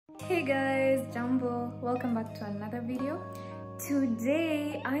Hey guys, Jumbo, welcome back to another video.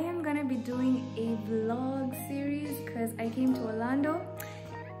 Today I am gonna be doing a vlog series because I came to Orlando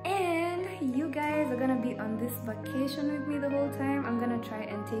and you guys are gonna be on this vacation with me the whole time. I'm gonna try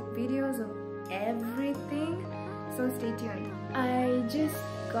and take videos of everything, so stay tuned. I just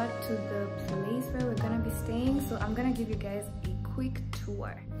got to the place where we're gonna be staying, so I'm gonna give you guys a quick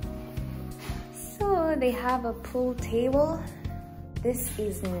tour. So they have a pool table. This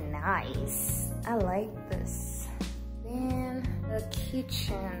is nice. I like this. Then the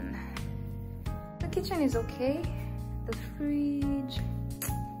kitchen. The kitchen is okay. The fridge.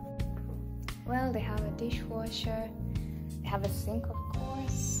 Well, they have a dishwasher. They have a sink, of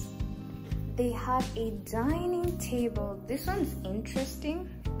course. They have a dining table. This one's interesting.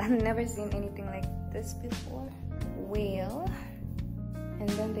 I've never seen anything like this before. Well, and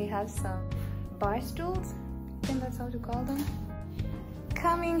then they have some bar stools. I think that's how to call them.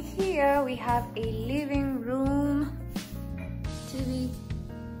 Coming here, we have a living room, TV,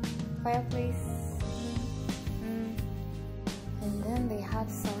 fireplace, and then they have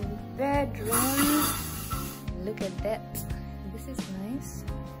some bedrooms. Look at that. This is nice.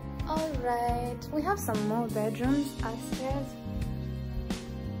 All right, we have some more bedrooms upstairs,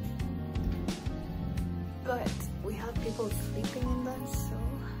 but we have people sleeping in them, so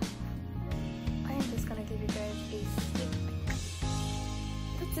I am just gonna give you guys a sneak peek.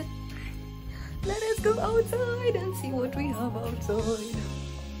 That's it. Let us go outside and see what we have outside.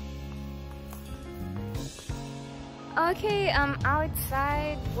 Okay, I'm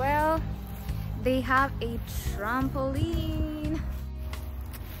outside. Well, they have a trampoline.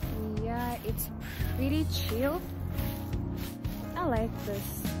 Yeah, it's pretty chill. I like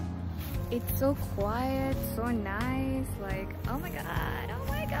this. It's so quiet, so nice. Like, oh my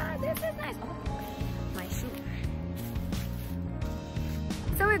god, this is nice. Oh, my shoe.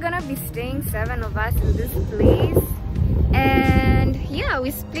 So we're gonna be staying 7 of us in this place, and yeah, we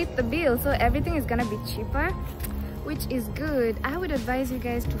split the bill, so everything is gonna be cheaper, which is good. I would advise you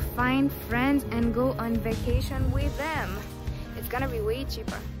guys to find friends and go on vacation with them. It's gonna be way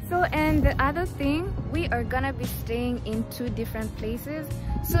cheaper. So, and the other thing, we are gonna be staying in 2 different places.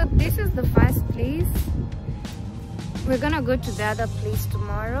 So this is the first place. We're gonna go to the other place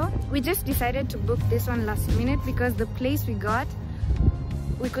tomorrow. We just decided to book this one last minute because the place we got,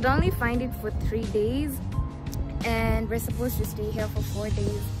 we could only find it for 3 days and we're supposed to stay here for 4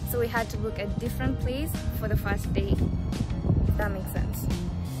 days. So we had to book a different place for the first day, if that makes sense.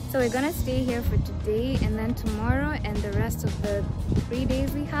 So we're gonna stay here for today, and then tomorrow and the rest of the 3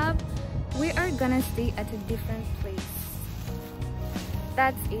 days we have, we are gonna stay at a different place.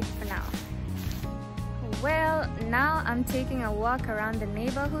 That's it for now. Well, now I'm taking a walk around the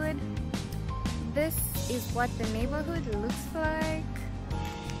neighborhood. This is what the neighborhood looks like.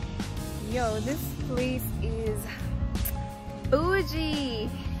 Yo, this place is bougie.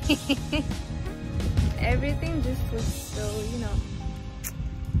 Everything just looks so, you know.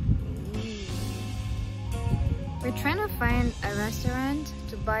 We're trying to find a restaurant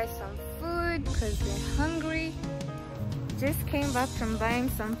to buy some food because we're hungry. Just came back from buying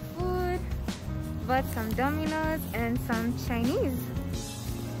some food, bought some Domino's and some Chinese.